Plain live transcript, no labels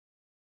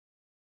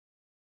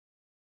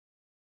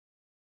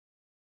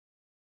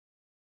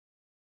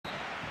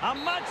A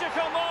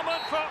magical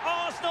moment for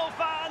Arsenal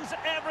fans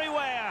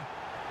everywhere.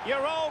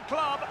 Your old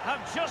club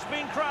have just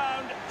been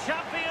crowned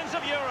champions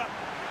of Europe.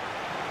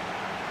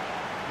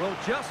 Well,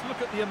 just look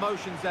at the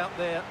emotions out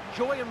there.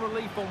 Joy and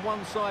relief on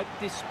one side,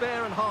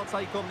 despair and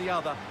heartache on the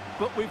other.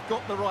 But we've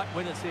got the right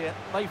winners here.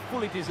 They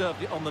fully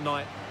deserved it on the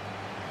night.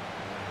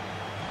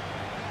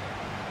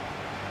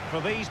 For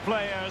these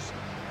players,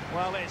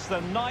 well, it's the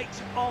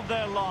night of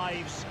their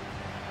lives.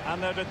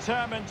 And they're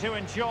determined to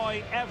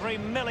enjoy every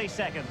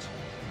millisecond.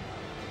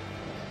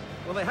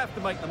 Well, they have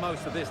to make the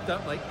most of this,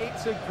 don't they?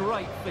 It's a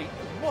great feat.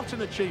 What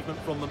an achievement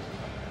from them.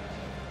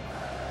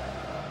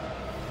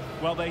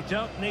 Well, they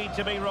don't need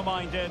to be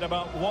reminded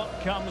about what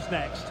comes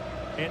next.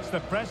 It's the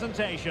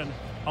presentation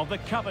of the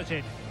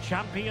coveted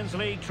Champions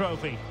League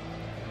trophy.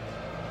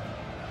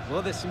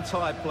 Well, there's some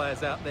tired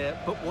players out there,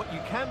 but what you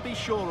can be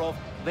sure of,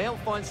 they'll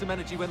find some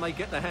energy when they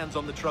get their hands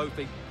on the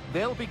trophy.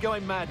 They'll be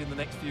going mad in the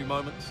next few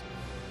moments.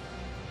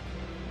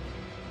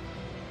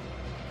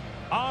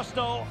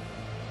 Arsenal,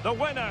 the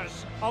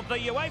winners of the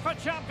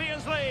UEFA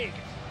Champions League.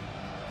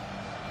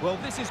 Well,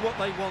 this is what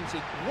they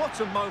wanted. What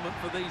a moment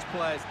for these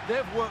players.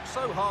 They've worked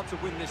so hard to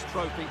win this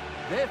trophy.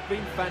 They've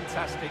been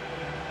fantastic.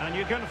 And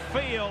you can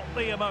feel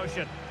the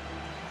emotion.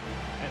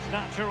 It's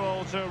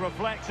natural to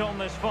reflect on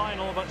this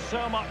final, but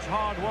so much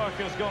hard work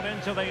has gone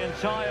into the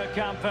entire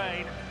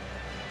campaign.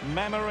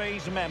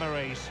 Memories,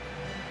 memories.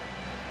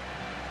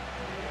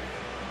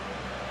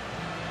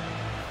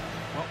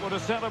 What would a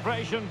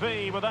celebration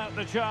be without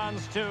the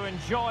chance to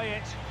enjoy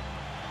it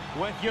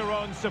with your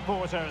own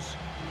supporters?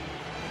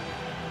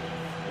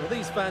 Well,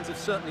 these fans have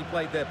certainly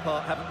played their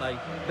part, haven't they?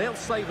 They'll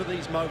savour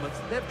these moments.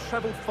 They've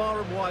travelled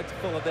far and wide to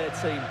follow their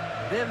team.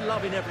 They're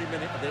loving every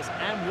minute of this,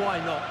 and why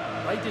not?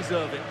 They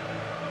deserve it.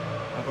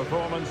 A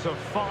performance of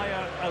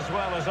fire as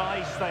well as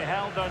ice. They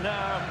held their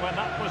nerve when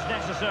that was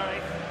necessary.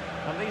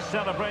 And these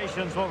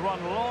celebrations will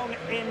run long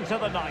into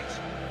the night.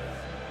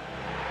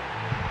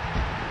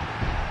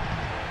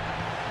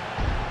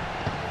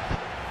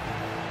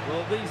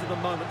 Well, these are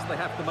the moments they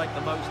have to make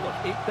the most of.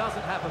 It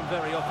doesn't happen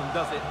very often,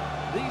 does it?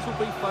 These will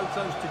be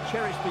photos to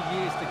cherish for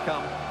years to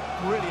come.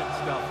 Brilliant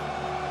stuff.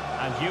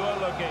 And you are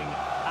looking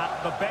at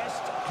the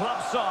best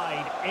club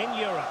side in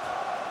Europe.